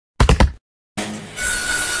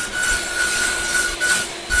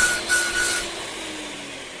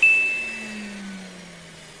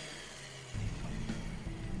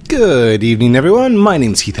Good evening, everyone. My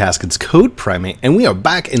name's Heath Haskins, Code Primate, and we are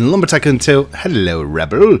back in Lumber Tycoon 2. Hello,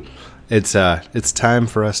 Rebel. It's time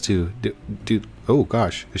for us to do. Oh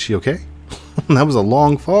gosh, is she okay? That was a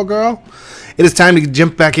long fall, girl. It is time to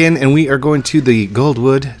jump back in, and we are going to the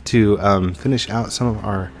Goldwood to finish out some of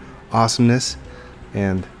our awesomeness.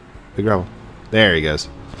 And Big Rebel, there he goes.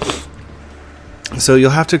 So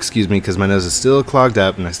you'll have to excuse me because my nose is still clogged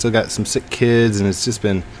up, and I still got some sick kids, and it's just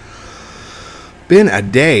been a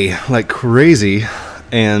day like crazy,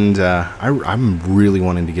 and I'm really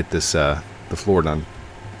wanting to get this the floor done,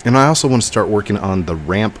 and I also want to start working on the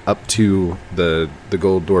ramp up to the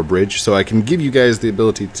gold door bridge, so I can give you guys the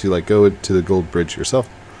ability to like go to the gold bridge yourself.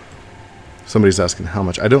 Somebody's asking how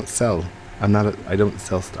much. I don't sell. I don't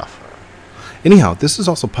sell stuff. Anyhow, this is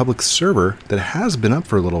also a public server that has been up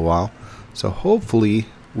for a little while, so hopefully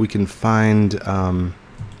we can find a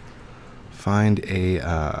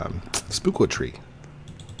spookwood tree.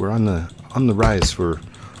 We're on the rise for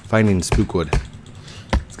finding spookwood.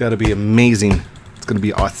 It's got to be amazing. It's going to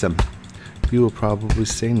be awesome. You will probably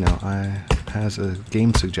say no. I has a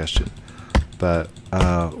game suggestion, but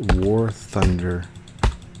War Thunder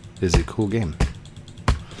is a cool game.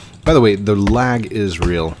 By the way, the lag is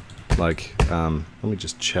real. Like, let me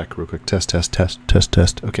just check real quick. Test.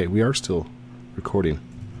 Okay, we are still recording.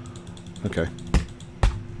 Okay.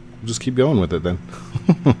 We'll just keep going with it then.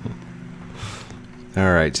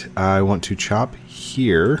 Alright, I want to chop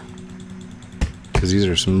here, because these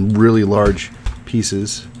are some really large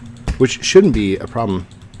pieces, which shouldn't be a problem,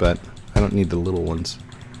 but I don't need the little ones.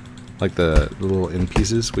 Like the little end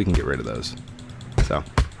pieces, we can get rid of those. So,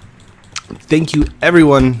 thank you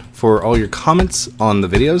everyone for all your comments on the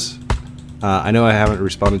videos. I know I haven't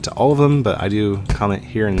responded to all of them, but I do comment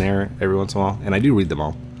here and there every once in a while, and I do read them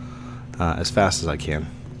all as fast as I can.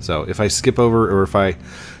 So if I skip over or if I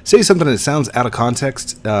say something that sounds out of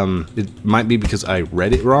context, it might be because I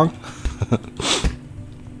read it wrong.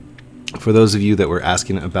 For those of you that were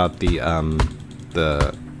asking about the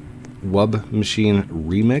Wub Machine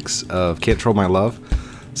remix of Can't Troll My Love,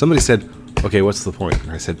 somebody said, okay, what's the point?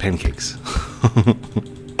 And I said pancakes.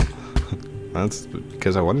 That's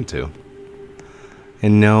because I wanted to.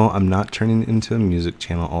 And no, I'm not turning into a music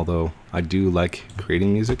channel, although I do like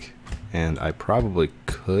creating music. And I probably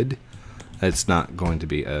could. It's not going to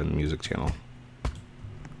be a music channel.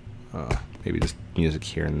 Maybe just music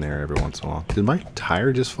here and there every once in a while. Did my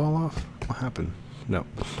tire just fall off? What happened? No.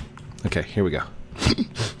 Okay, here we go.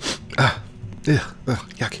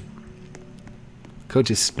 Yuck. Coach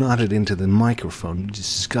just snotted into the microphone.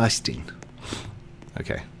 Disgusting.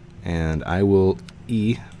 Okay, and I will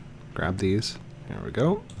grab these. There we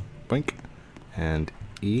go. Blink. And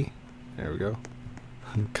E. There we go.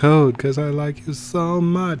 Code, because I like you so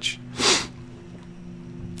much.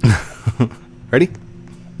 Ready?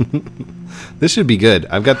 This should be good.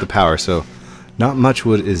 I've got the power, so not much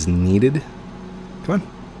wood is needed. Come on,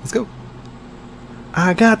 let's go.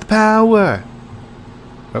 I got the power.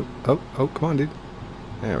 Oh, come on, dude.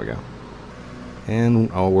 There we go.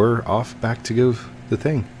 And we're off back to go the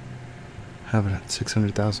thing. Have it at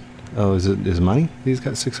 600,000. Oh, is it money? He's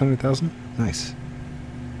got 600,000. Nice.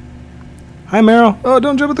 Hi, Meryl. Oh,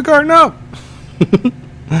 don't jump at the car. No.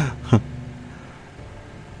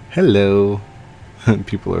 Hello.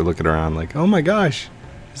 People are looking around like, oh my gosh,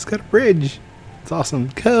 it's got a bridge. It's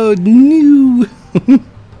awesome. Code new.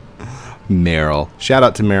 Meryl. Shout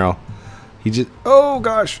out to Meryl. He just, oh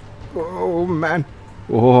gosh. Oh man.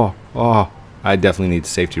 Oh. I definitely need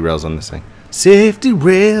safety rails on this thing. Safety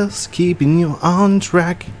rails, keeping you on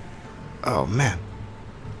track. Oh man.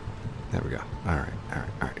 There we go. All right.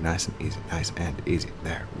 Nice and easy.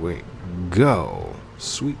 There we go.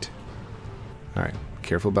 Sweet. All right.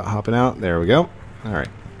 Careful about hopping out. There we go. All right.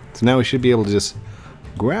 So now we should be able to just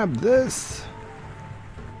grab this.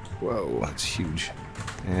 Whoa, that's huge.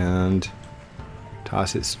 And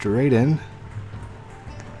toss it straight in.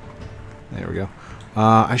 There we go.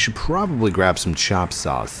 I should probably grab some chop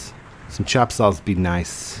sauce. Some chop sauce would be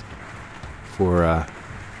nice for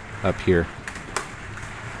up here.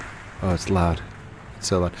 Oh, it's loud. It's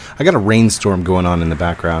so loud. I got a rainstorm going on in the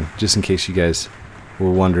background, just in case you guys were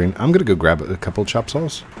wondering. I'm gonna go grab a couple chop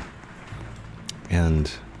saws,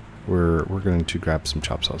 and we're going to grab some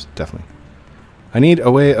chop saws, definitely. I need a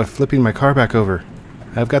way of flipping my car back over.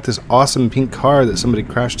 I've got this awesome pink car that somebody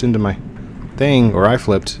crashed into my thing, or I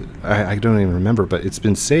flipped. I don't even remember, but it's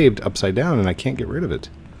been saved upside down, and I can't get rid of it.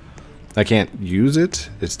 I can't use it.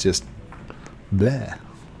 It's just blah,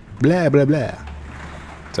 blah, blah, blah.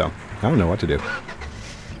 So I don't know what to do.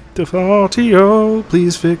 Defaultio,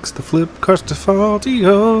 please fix the flip cars,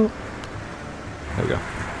 Defaultio. There we go.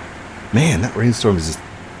 Man, that rainstorm is just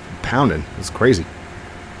pounding. It's crazy.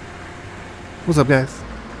 What's up, guys?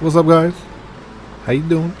 What's up, guys? How you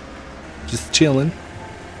doing? Just chilling.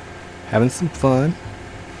 Having some fun.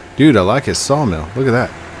 Dude, I like his sawmill. Look at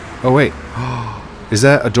that. Oh, wait. Is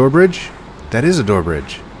that a door bridge? That is a door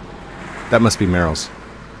bridge. That must be Merrill's.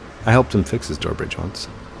 I helped him fix his door bridge once.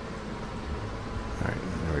 Alright,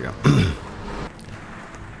 there we go.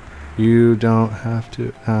 You don't have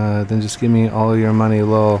to. Then just give me all your money,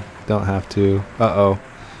 lol. Don't have to. Uh-oh.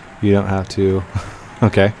 You don't have to.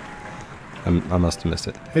 Okay. I must have missed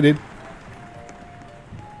it. Hey, dude.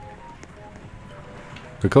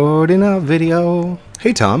 Recording a video.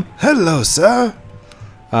 Hey, Tom. Hello, sir.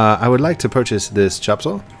 I would like to purchase this chop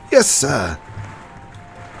saw. Yes, sir.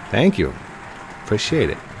 Thank you. Appreciate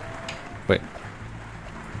it. Wait.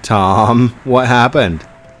 Tom, what happened?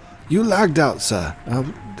 You lagged out, sir.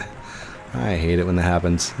 I hate it when that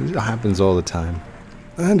happens. It happens all the time.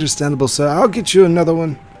 Understandable, sir. I'll get you another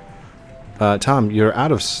one. Tom, you're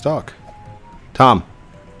out of stock. Tom,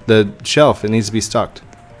 the shelf, it needs to be stocked.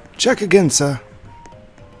 Check again, sir.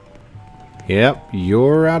 Yep,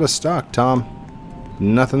 you're out of stock, Tom.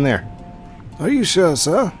 Nothing there. Are you sure,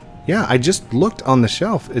 sir? Yeah, I just looked on the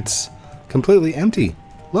shelf. It's completely empty.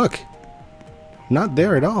 Look. Not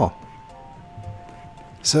there at all.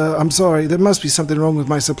 Sir, I'm sorry. There must be something wrong with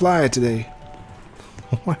my supplier today.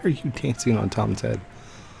 Why are you dancing on Tom's head?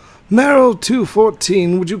 Merrill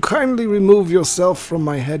 214, would you kindly remove yourself from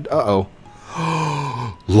my head? Uh-oh.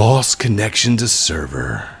 Lost connection to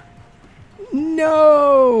server.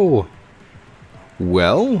 No!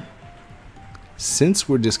 Well, since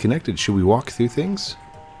we're disconnected, should we walk through things?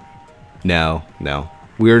 No.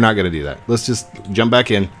 We're not going to do that. Let's just jump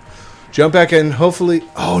back in. Jump back in, hopefully...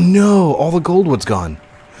 Oh no, all the gold wood's gone.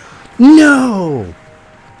 No!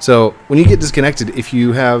 So, when you get disconnected, if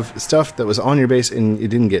you have stuff that was on your base and it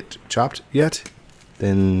didn't get chopped yet,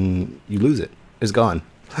 then you lose it. It's gone.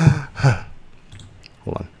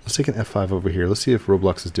 Hold on. Let's take an F5 over here. Let's see if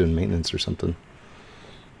Roblox is doing maintenance or something.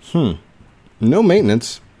 No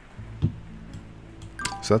maintenance.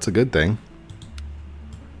 So that's a good thing.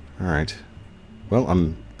 Alright. Well,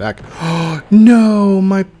 I'm back. Oh, no!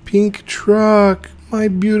 My pink truck! My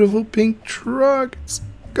beautiful pink truck! It's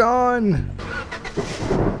gone!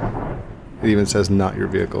 It even says not your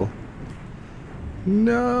vehicle.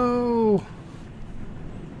 No!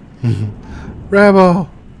 Rebel!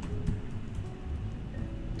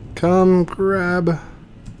 Come grab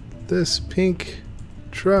this pink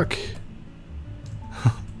truck.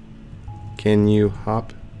 Can you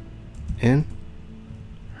hop in?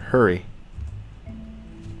 Hurry.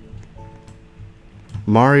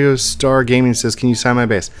 Mario Star Gaming says, can you sign my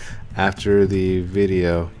base? After the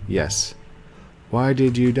video, yes. Why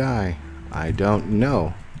did you die? I don't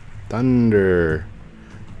know. Thunderstorm.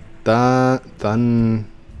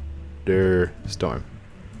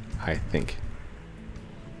 I think.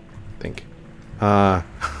 How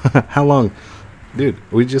long? Dude,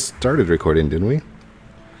 we just started recording, didn't we?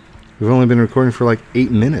 We've only been recording for like 8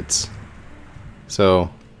 minutes. So,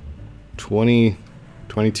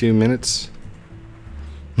 22 minutes.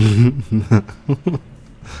 Don't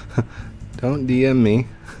DM me.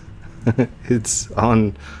 It's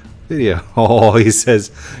on video. Oh, he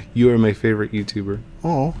says, you are my favorite YouTuber.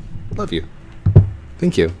 Oh, love you.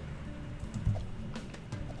 Thank you.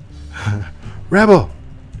 Rebel,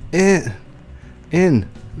 in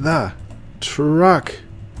the truck.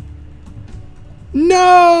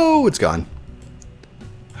 No, it's gone.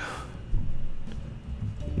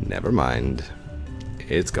 Never mind.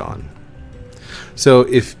 It's gone. So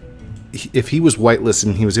if he was whitelisted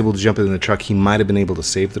and he was able to jump in the truck, he might have been able to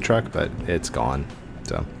save the truck, but it's gone.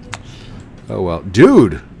 So, oh well.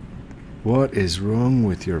 Dude, what is wrong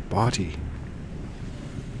with your body?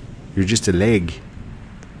 You're just a leg.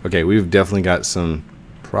 Okay, we've definitely got some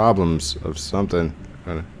problems of something.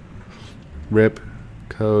 Rip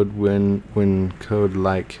code when code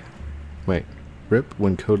like. Wait, rip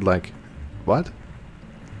when code like. What?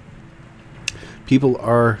 People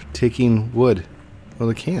are taking wood. Well,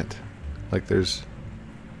 they can't. Like there's...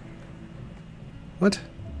 What?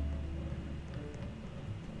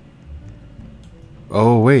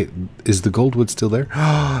 Oh, wait. Is the goldwood still there?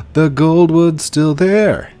 The goldwood's still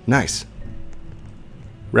there. Nice.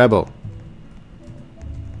 Rebel.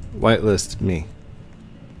 Whitelist me.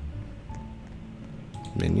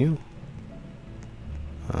 Menu.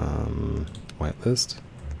 Whitelist.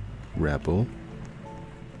 Rebel.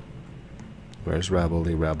 Where's Rebel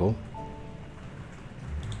the Rebel?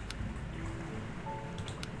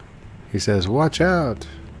 He says, watch out.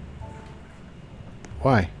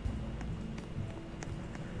 Why?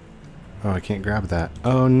 Oh, I can't grab that.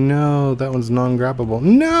 Oh no, that one's non-grabbable.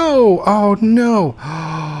 No! Oh no!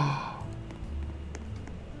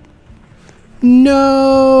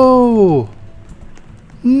 No!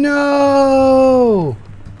 No!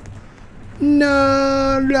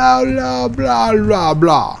 No! Blah blah blah blah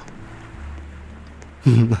blah.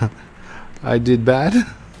 I did bad.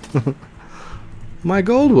 My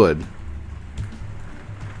goldwood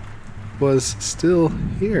was still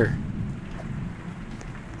here.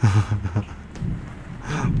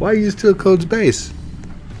 Why use still code's base?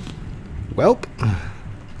 Welp,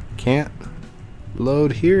 can't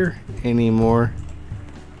load here anymore.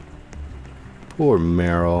 Poor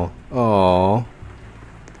Meryl. Oh,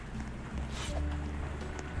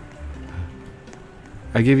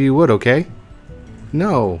 I give you wood, okay?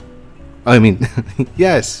 No, I mean,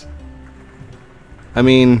 yes. I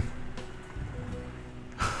mean,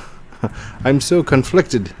 I'm so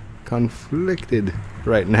conflicted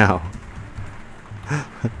right now.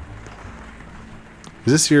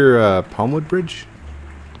 Is this your palmwood bridge?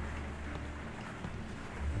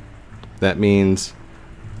 That means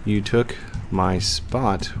you took my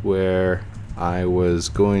spot where I was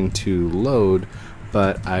going to load,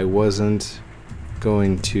 but I wasn't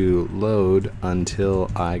going to load until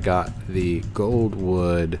I got the gold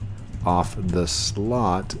wood off the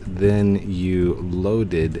slot. Then you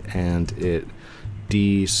loaded and it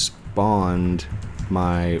despawned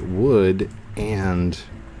my wood and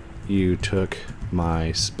you took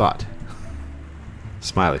my spot.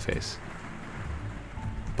 Smiley face.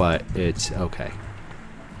 But it's okay.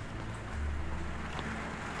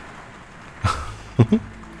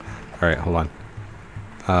 Alright, hold on.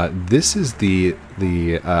 This is the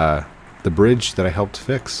bridge that I helped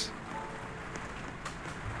fix.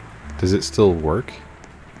 Does it still work?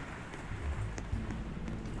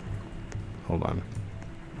 Hold on.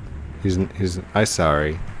 I'm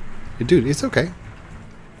sorry. Dude, it's okay.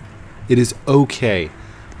 It is okay.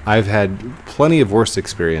 I've had plenty of worse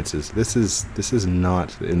experiences. This is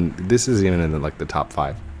not in, this isn't even in like the top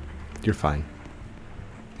 5. You're fine.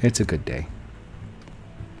 It's a good day.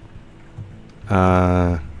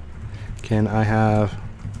 Can I have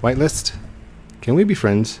whitelist? Can we be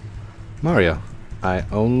friends? Mario, I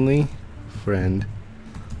only friend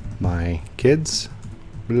my kids,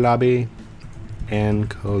 lobby, and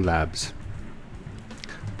collabs.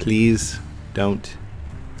 Please don't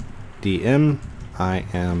DM. I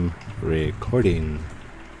am recording.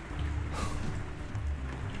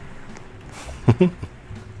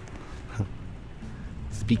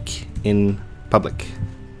 Speak in public.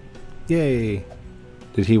 Yay.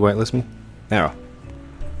 Did he whitelist me? Meryl.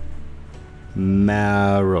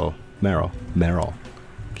 Meryl.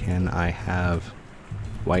 Can I have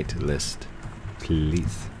whitelist,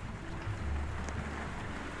 please?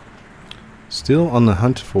 Still on the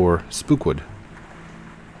hunt for spookwood.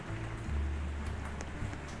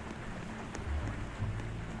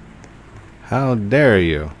 How dare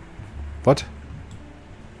you? What?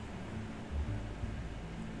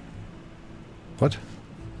 What?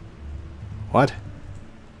 What?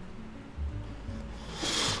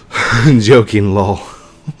 Joking, lol.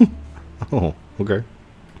 Oh, okay.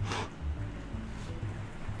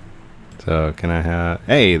 So, can I have...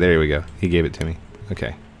 Hey, there we go. He gave it to me.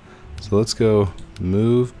 Okay. So, let's go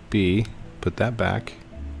move B, put that back,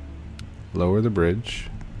 lower the bridge,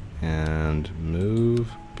 and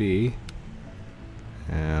move B,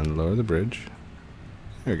 and lower the bridge.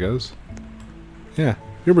 There it goes. Yeah,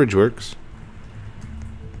 your bridge works.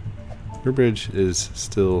 Your bridge is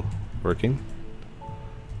still working.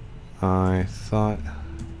 I thought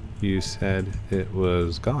you said it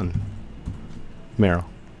was gone. Meryl.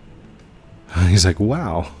 He's like,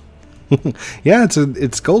 wow. Yeah,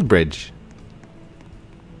 it's gold bridge.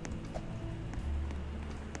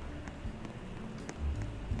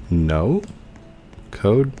 No?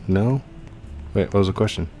 Code? No? Wait, what was the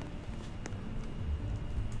question?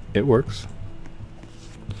 It works.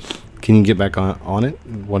 Can you get back on it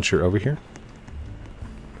once you're over here?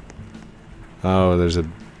 Oh, there's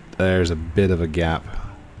a bit of a gap.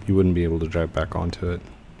 You wouldn't be able to drive back onto it.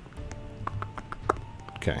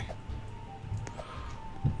 Okay.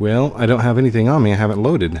 Well, I don't have anything on me. I haven't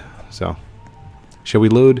loaded. So, shall we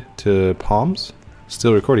load to Palms?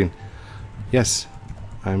 Still recording. Yes,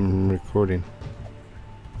 I'm recording.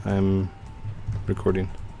 I'm recording.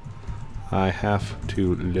 I have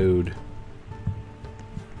to load.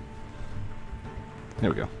 There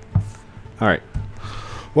we go. Alright.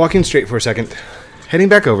 Walking straight for a second. Heading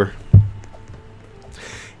back over.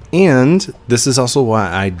 And this is also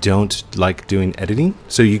why I don't like doing editing.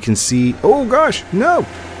 So you can see... Oh gosh, no!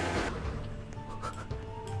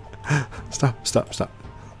 Stop.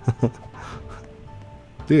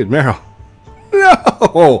 Dude, Meryl.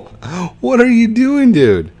 No! What are you doing,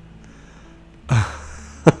 dude? I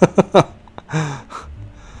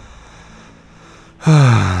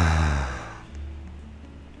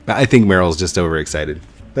think Meryl's just overexcited.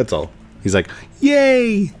 That's all. He's like,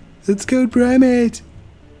 yay! It's Code Primate!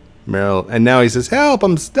 Meryl, and now he says, help,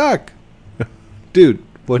 I'm stuck! Dude,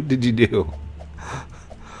 what did you do?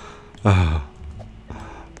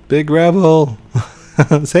 Big rebel!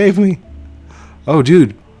 Save me! Oh,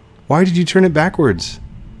 dude, why did you turn it backwards?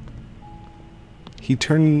 He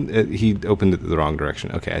opened it the wrong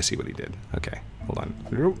direction. Okay, I see what he did. Okay, hold on.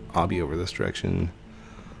 I'll be over this direction.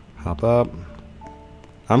 Hop up.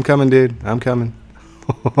 I'm coming, dude. I'm coming.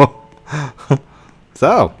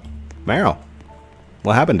 So, Meryl,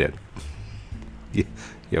 what happened, dude?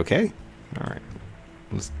 You okay? All right.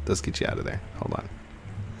 Let's get you out of there. Hold on.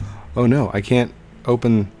 Oh, no. I can't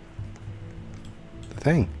open the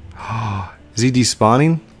thing. Is he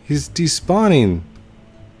despawning? He's despawning.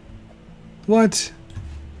 What?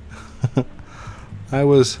 I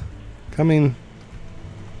was coming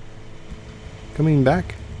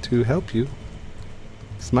back to help you.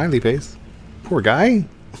 Smiley face. Poor guy.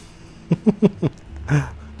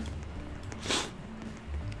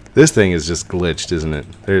 This thing is just glitched, isn't it?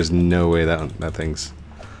 There's no way that thing's...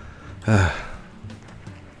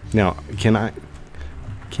 Now, can I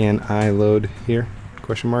load here?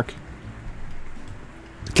 Question mark.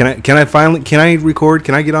 Can I record?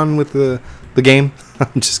 Can I get on with the game?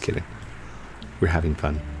 I'm just kidding. We're having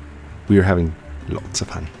fun. We are having lots of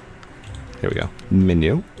fun. Here we go.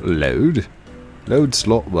 Menu. Load. Load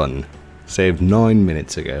slot 1. Saved 9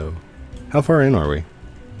 minutes ago. How far in are we?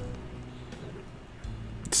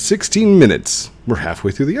 16 minutes. We're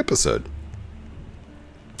halfway through the episode.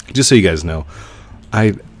 Just so you guys know,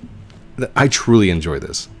 I truly enjoy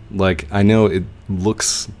this. Like, I know it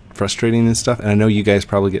looks frustrating and stuff, and I know you guys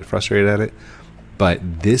probably get frustrated at it, but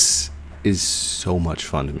this is so much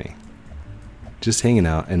fun to me. Just hanging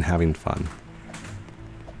out and having fun.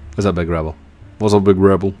 What's up, Big Rebel? What's up, Big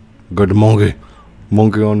Rebel? Got the monkey.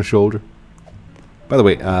 Monkey on the shoulder. By the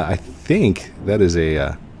way, I think that is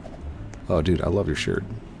a... oh, dude, I love your shirt.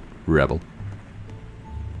 Rebel.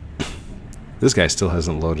 This guy still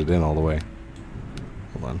hasn't loaded in all the way.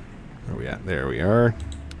 Hold on. Where are we at? There we are.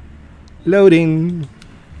 Loading.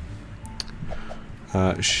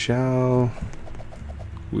 Shall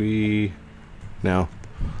we... Now,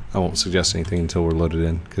 I won't suggest anything until we're loaded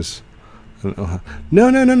in, because...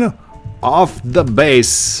 No. Off the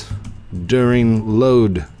base during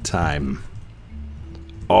load time.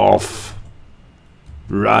 Off.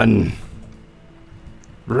 Run.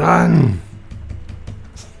 Run.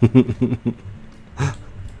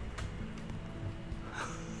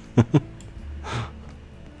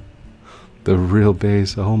 The real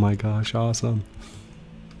base. Oh my gosh, awesome.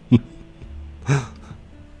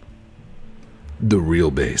 The real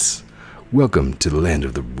base. Welcome to the land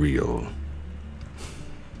of the real.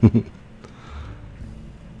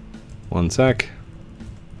 One sec.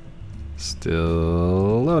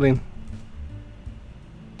 Still loading.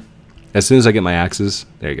 As soon as I get my axes,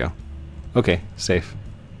 there you go. Okay, safe.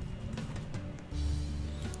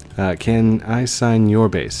 Can I sign your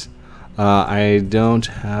base? I don't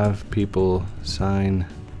have people sign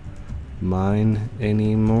mine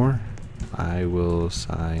anymore. I will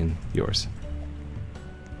sign yours.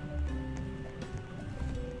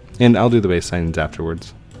 And I'll do the base signs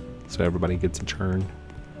afterwards, so everybody gets a turn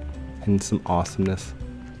and some awesomeness.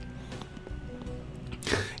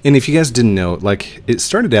 And if you guys didn't know, like, it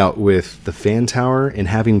started out with the fan tower and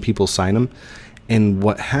having people sign them, and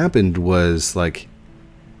what happened was, like,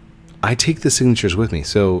 I take the signatures with me,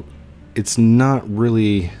 so it's not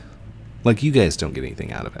really, like, you guys don't get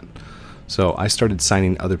anything out of it. So I started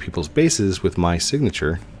signing other people's bases with my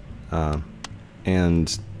signature,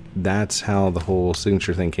 and that's how the whole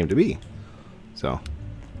signature thing came to be. So,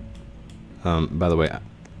 by the way,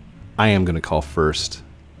 I am going to call first,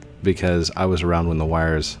 because I was around when the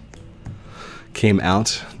wires came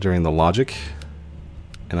out during the logic,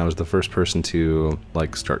 and I was the first person to,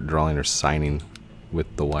 like, start drawing or signing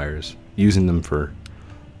with the wires, using them for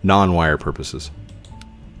non-wire purposes.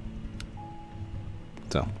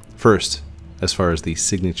 So, first, as far as the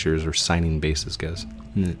signatures or signing bases goes,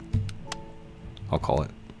 I'll call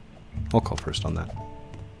it. I'll call first on that.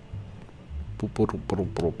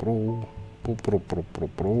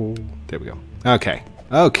 There we go. Okay.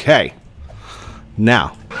 Okay.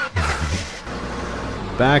 Now,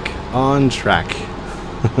 back on track.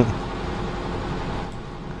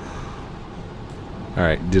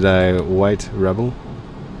 Alright, did I white Rebel?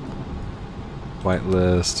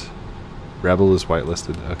 Whitelist. Rebel is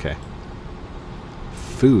whitelisted. Okay.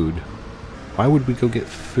 food. Why would we go get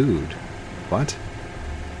food? What?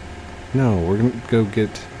 No, we're gonna go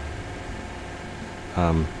get...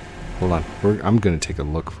 hold on. I'm gonna take a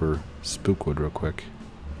look for spookwood real quick.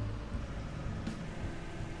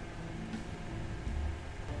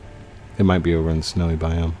 It might be over in the snowy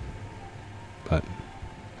biome. But...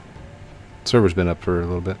 server's been up for a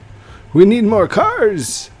little bit. We need more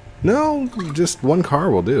cars! No, just one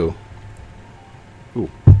car will do.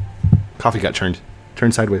 Ooh. Coffee got turned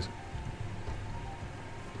sideways.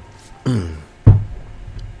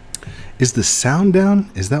 Is the sound down?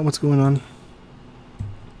 Is that what's going on?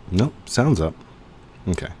 Nope, sound's up.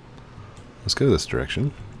 Okay. Let's go this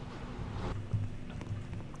direction.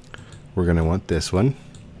 We're gonna want this one.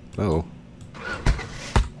 Oh.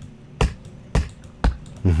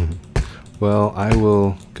 Well, I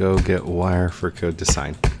will go get wire for code to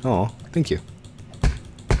sign. Oh, thank you.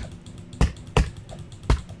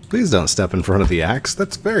 Please don't step in front of the axe.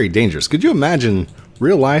 That's very dangerous. Could you imagine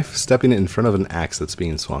real life stepping in front of an axe that's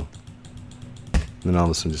being swung? And then all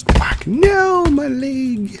of a sudden just whack. No, my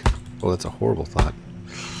leg. Oh, that's a horrible thought.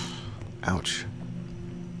 Ouch.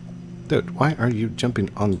 Dude, why are you jumping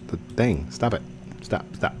on the thing? Stop it. Stop,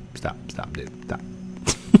 stop, stop, stop, dude. Stop.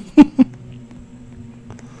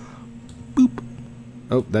 Boop.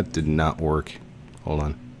 Oh, that did not work. Hold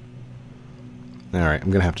on. Alright, I'm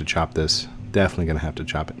going to have to chop this. Definitely going to have to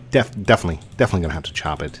chop it. Definitely going to have to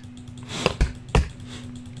chop it.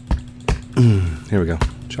 Here we go.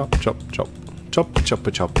 Chop, chop, chop. Chop,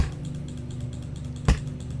 chop, chop.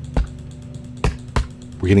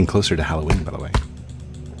 We're getting closer to Halloween, by the way.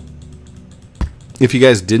 If you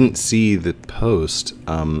guys didn't see the post,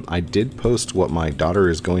 I did post what my daughter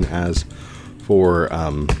is going as for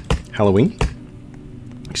Halloween.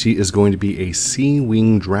 She is going to be a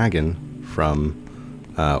sea-winged dragon from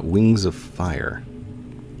Wings of Fire.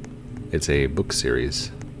 It's a book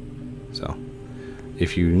series. So,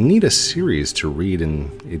 if you need a series to read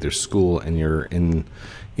in either school and you're in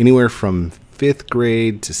anywhere from 5th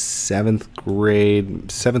grade to 7th grade,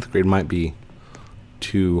 7th grade might be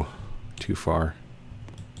too far,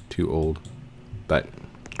 too old, but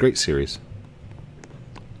great series.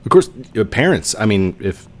 Of course, parents, I mean,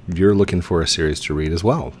 if you're looking for a series to read as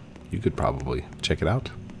well, you could probably check it out.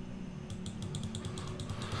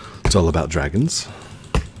 It's all about dragons.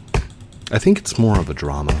 I think it's more of a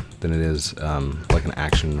drama than it is like an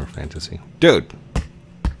action or fantasy. Dude!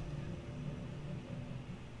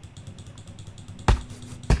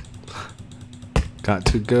 Got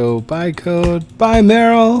to go. Bye, Code. Bye,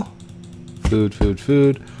 Meryl! Food, food,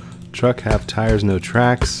 food. Truck have tires, no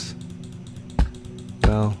tracks.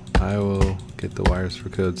 Well, I will get the wires for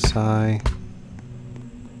Code Psy.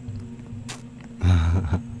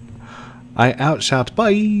 I outshout.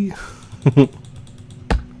 Bye!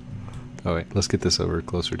 Oh wait, let's get this over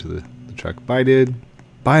closer to the truck. Bye, dude.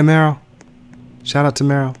 Bye, Meryl. Shout out to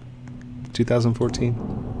Meryl.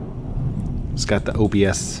 2014. It's got the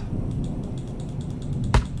OBS.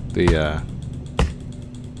 The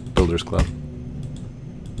Builders Club.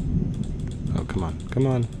 Oh, come on. Come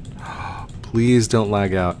on. Please don't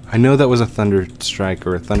lag out. I know that was a thunder strike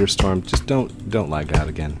or a thunderstorm. Just don't lag out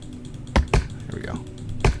again. Here we go.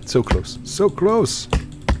 So close. So close.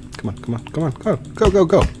 Come on, come on, come on. Go, go, go,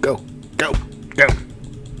 go, go. Go! Go!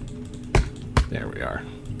 There we are.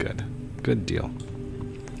 Good. Good deal.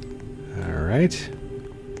 Alright.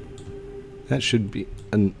 That should be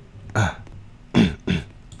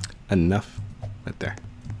enough right there.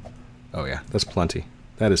 Oh yeah, that's plenty.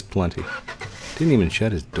 That is plenty. Didn't even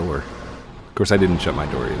shut his door. Of course I didn't shut my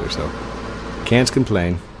door either, so can't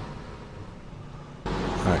complain.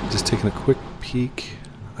 Alright, just taking a quick peek.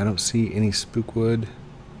 I don't see any spookwood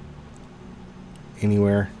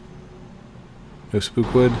anywhere. No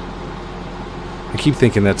spookwood. I keep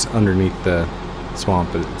thinking that's underneath the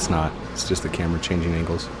swamp, but it's not. It's just the camera changing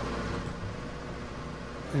angles.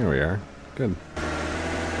 There we are. Good.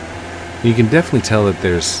 You can definitely tell that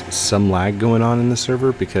there's some lag going on in the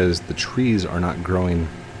server because the trees are not growing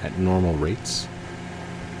at normal rates.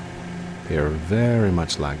 They are very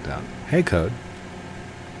much lagged out. Hey, Code.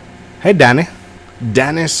 Hey, Danny.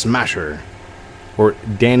 Danny Smasher. Or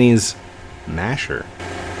Danny's Masher.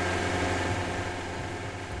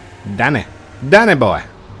 Danny. Danny boy.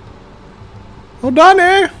 Oh,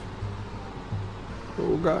 Danny!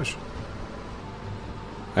 Oh, gosh.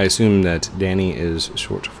 I assume that Danny is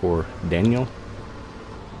short for Daniel. Is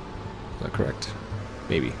that correct?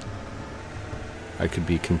 Maybe. I could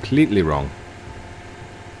be completely wrong.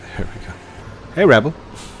 There we go. Hey, Rebel.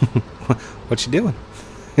 What you doing?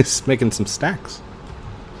 He's making some stacks.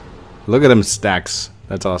 Look at them stacks.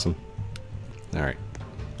 That's awesome. Alright.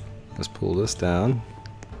 Let's pull this down.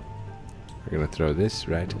 We're gonna throw this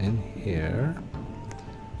right in here.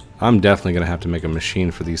 I'm definitely gonna have to make a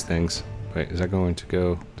machine for these things. Wait, is that going to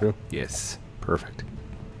go through? Yes, perfect.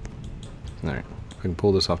 All right, I can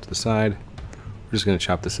pull this off to the side. We're just gonna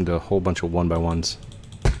chop this into a whole bunch of 1x1s.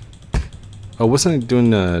 Oh, wasn't I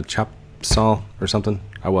doing a chop saw or something?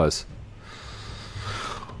 I was.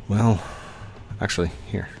 Well, actually,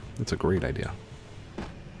 here, that's a great idea.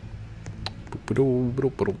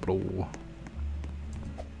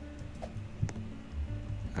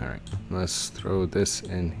 Alright, let's throw this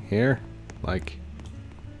in here, like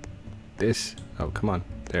this. Oh, come on.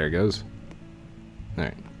 There it goes.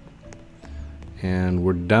 Alright. And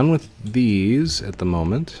we're done with these at the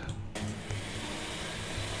moment.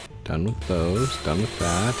 Done with those, done with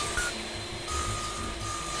that.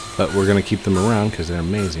 But we're going to keep them around because they're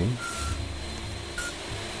amazing.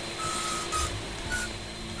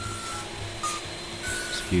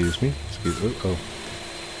 Excuse me. Excuse me. Oh.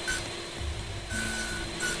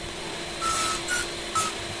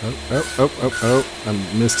 Oh.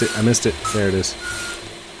 I missed it. I missed it. There it is.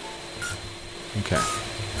 Okay.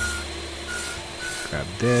 Grab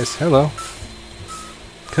this. Hello.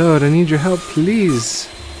 Code, I need your help, please.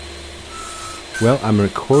 Well, I'm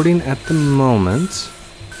recording at the moment.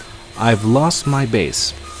 I've lost my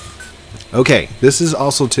base. Okay, this is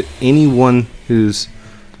also to anyone who's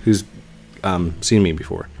seen me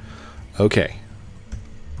before. Okay.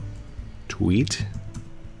 Tweet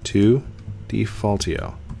to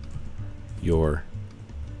Defaultio your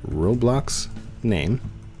Roblox name,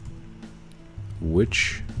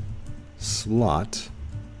 which slot,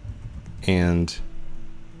 and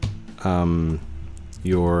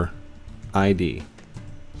your ID.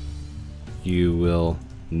 You will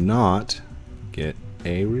not get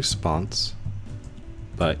a response,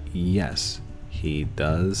 but yes, he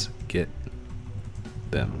does get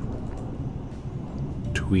them.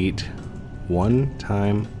 Tweet 1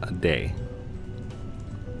 time a day.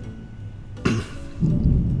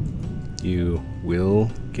 You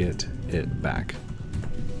will get it back.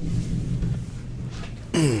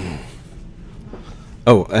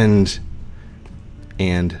 Oh, and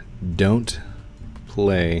don't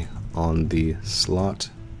play on the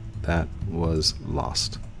slot that was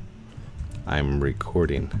lost. I'm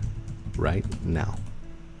recording right now.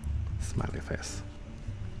 Smiley face.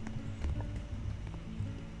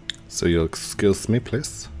 So you'll excuse me,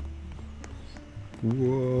 please.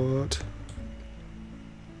 What?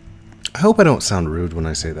 I hope I don't sound rude when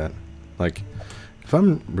I say that. Like, if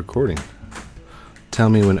I'm recording, tell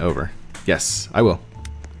me when over. Yes, I will.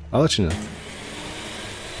 I'll let you know.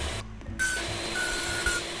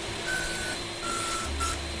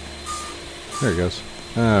 There it goes.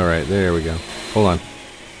 Alright, there we go. Hold on.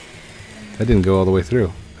 That didn't go all the way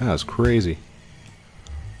through. That was crazy.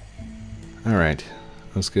 Alright.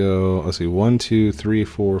 Let's go. Let's see. 1, 2, 3,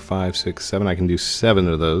 4, 5, 6, 7. I can do 7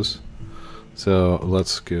 of those. So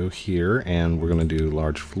let's go here, and we're going to do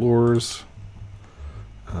large floors.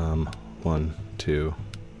 1, 2,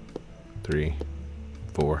 3,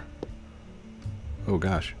 4. Oh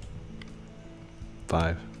gosh.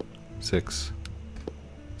 5, 6,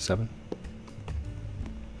 7.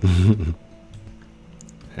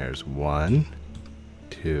 There's 1,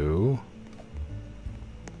 2,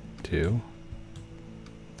 2,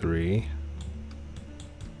 3,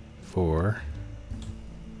 4,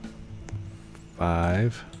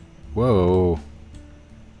 5. Whoa.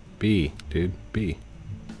 B, dude. B.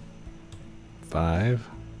 5,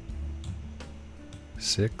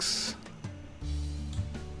 6,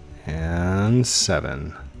 and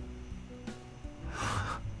 7.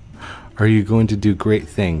 Are you going to do great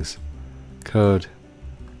things? Code,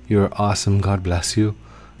 you're awesome. God bless you.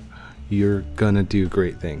 You're gonna do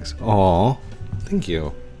great things. Aw, thank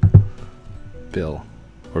you. Bill,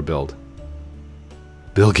 or build.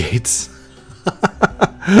 Bill Gates.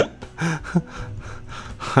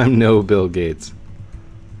 I'm no Bill Gates.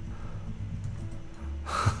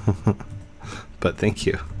 But thank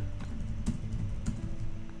you.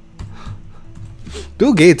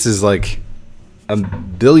 Bill Gates is like a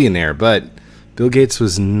billionaire, but Bill Gates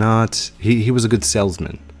was not, he was a good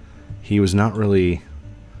salesman. He was not really,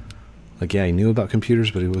 like, yeah, he knew about computers,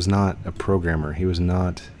 but he was not a programmer. He was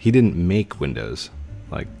not, he didn't make Windows.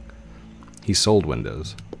 Like, he sold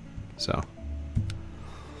Windows. So,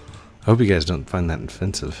 I hope you guys don't find that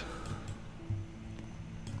offensive.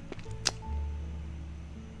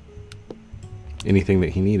 Anything that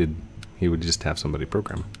he needed, he would just have somebody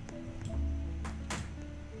program.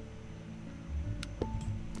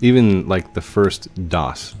 Even like the first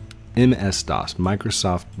DOS, MS-DOS,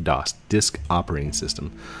 Microsoft DOS, disk operating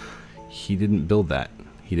system, he didn't build that.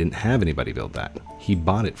 He didn't have anybody build that. He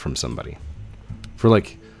bought it from somebody. for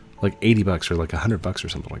like 80 bucks or like $100 or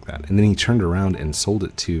something like that. And then he turned around and sold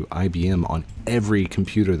it to IBM on every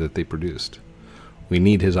computer that they produced. We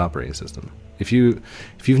need his operating system. If you've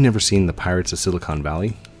never seen The Pirates of Silicon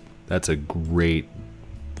Valley, that's a great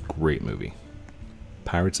movie.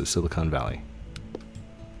 Pirates of Silicon Valley.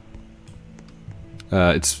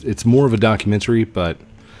 It's more of a documentary, but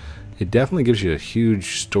it definitely gives you a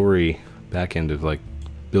huge story back end of like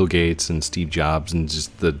Bill Gates and Steve Jobs and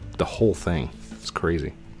just the whole thing. It's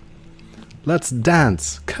crazy. Let's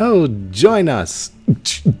dance. Code, join us.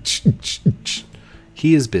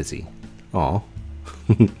 He is busy. Aw.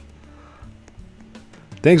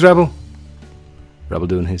 Thanks, Rebel. Rebel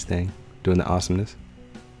doing his thing. Doing the awesomeness.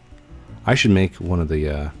 I should make one of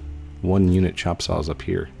the 1-unit chop saws up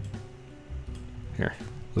here. Here.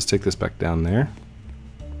 Let's take this back down there.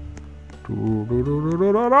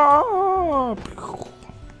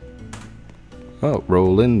 Oh,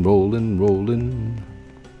 rolling, rolling, rolling.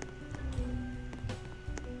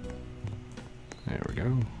 There we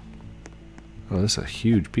go. Oh, this is a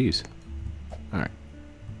huge piece. Alright.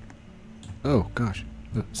 Oh, gosh.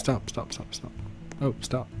 Stop, stop, stop, stop. Oh,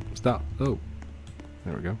 stop, stop. Oh.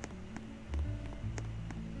 There we go.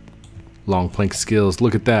 Long plank skills.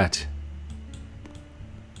 Look at that.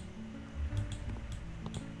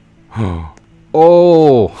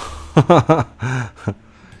 Oh!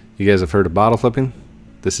 You guys have heard of bottle flipping?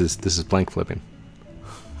 This is plank flipping.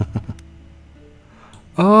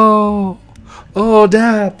 Oh! Oh,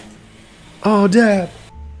 dab! Oh, dab!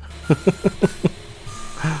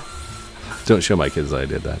 Don't show my kids that I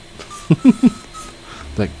did that.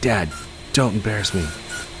 Like, Dad, don't embarrass me.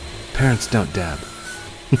 Parents don't dab.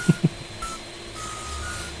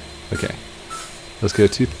 Okay. Let's go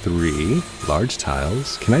to 3 large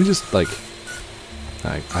tiles. Can I just, like...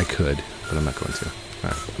 I could, but I'm not going to.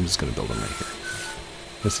 Alright, I'm just going to build them right here.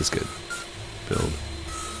 This is good. Build.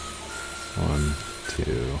 1, 2,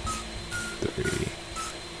 3,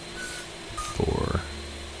 4,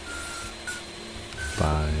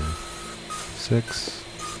 5, 6,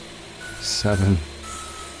 7,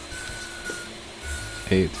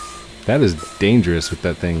 8. That is dangerous with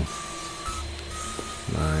that thing.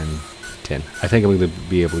 9, 10. I think I'm going to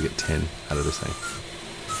be able to get 10 out of this thing.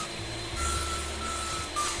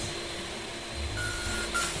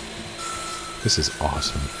 This is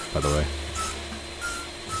awesome, by the way.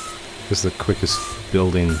 This is the quickest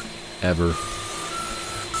building ever.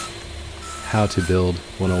 How to build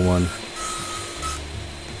 101.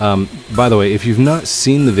 By the way, if you've not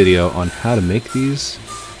seen the video on how to make these,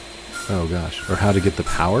 oh gosh, or how to get the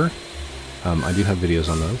power, I do have videos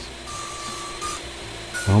on those.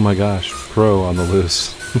 Oh my gosh, pro on the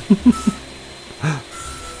loose.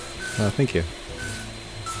 Thank you.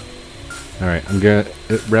 Alright, I'm gonna,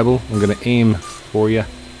 Rebel, I'm gonna aim for you.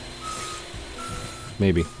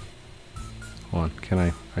 Maybe. Hold on, can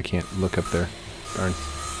I can't look up there. Darn.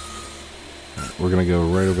 Right, we're gonna go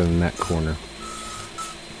right over in that corner.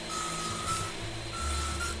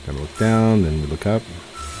 Gotta look down, then we look up.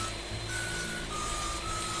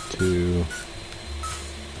 2.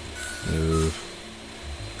 Move.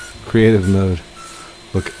 Creative mode.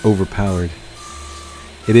 Look overpowered.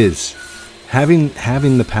 It is. Having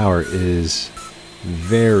the power is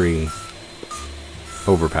very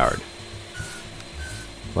overpowered.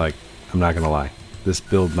 Like, I'm not gonna lie. This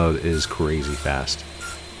build mode is crazy fast.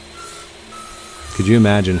 Could you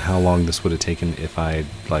imagine how long this would have taken if I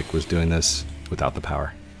was doing this without the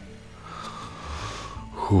power?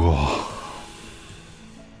 Whew.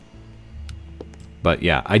 But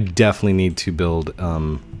yeah, I definitely need to build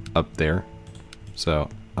up there. So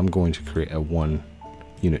I'm going to create a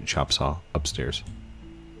 1-unit chop saw upstairs.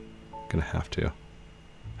 Gonna have to.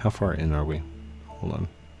 How far in are we? Hold on.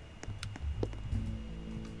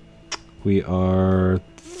 We are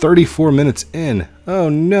 34 minutes in. Oh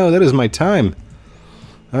no, that is my time.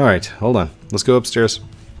 Alright, hold on. Let's go upstairs.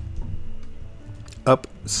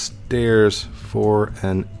 Upstairs for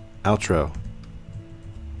an outro.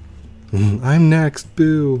 I'm next,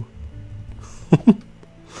 boo.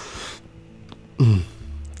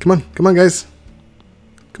 Come on, guys.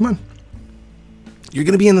 Come on. You're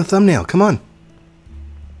gonna be in the thumbnail. Come on.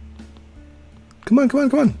 Come on.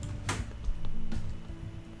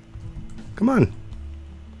 Come on.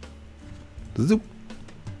 Zoop.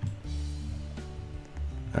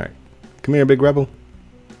 Alright. Come here, big rebel.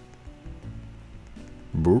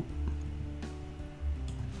 Boop.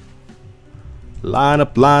 Line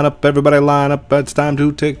up, everybody line up. It's time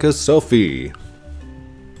to take a selfie.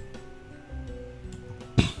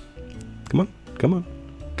 Come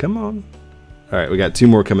on. Alright, we got 2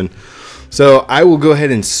 more coming. So I will go ahead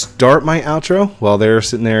and start my outro while they're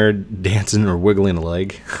sitting there dancing or wiggling a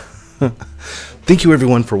leg. Thank you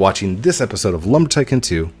everyone for watching this episode of Lumber Tycoon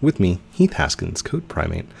 2 with me, Heath Haskins, Code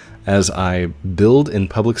Primate, as I build in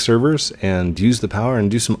public servers and use the power and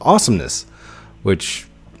do some awesomeness, which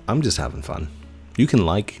I'm just having fun. You can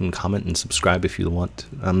like and comment and subscribe if you want.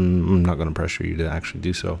 I'm not going to pressure you to actually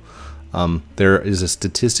do so. There is a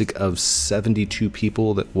statistic of 72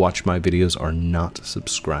 people that watch my videos are not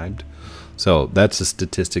subscribed. So that's a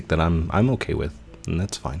statistic that I'm okay with, and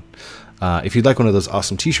that's fine. If you'd like one of those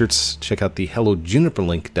awesome t-shirts, check out the Hello Juniper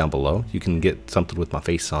link down below. You can get something with my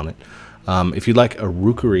face on it. If you'd like a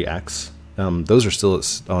Ruki axe, those are still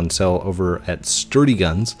on sale over at Sturdy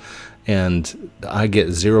Guns, and I get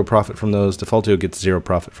zero profit from those. Defaultio gets zero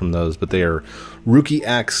profit from those, but they are Ruki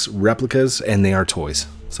axe replicas, and they are toys.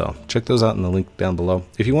 So check those out in the link down below.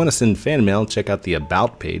 If you want to send fan mail, check out the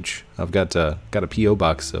About page. I've got a P.O.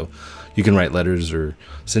 box, so you can write letters or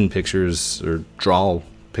send pictures or draw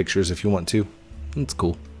pictures if you want to. It's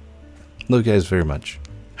cool. Love you guys very much.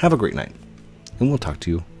 Have a great night, and we'll talk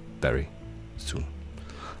to you very soon.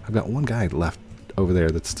 I've got one guy left over there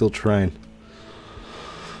that's still trying.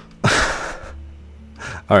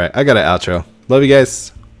 Alright, I got an outro. Love you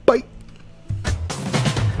guys. Bye.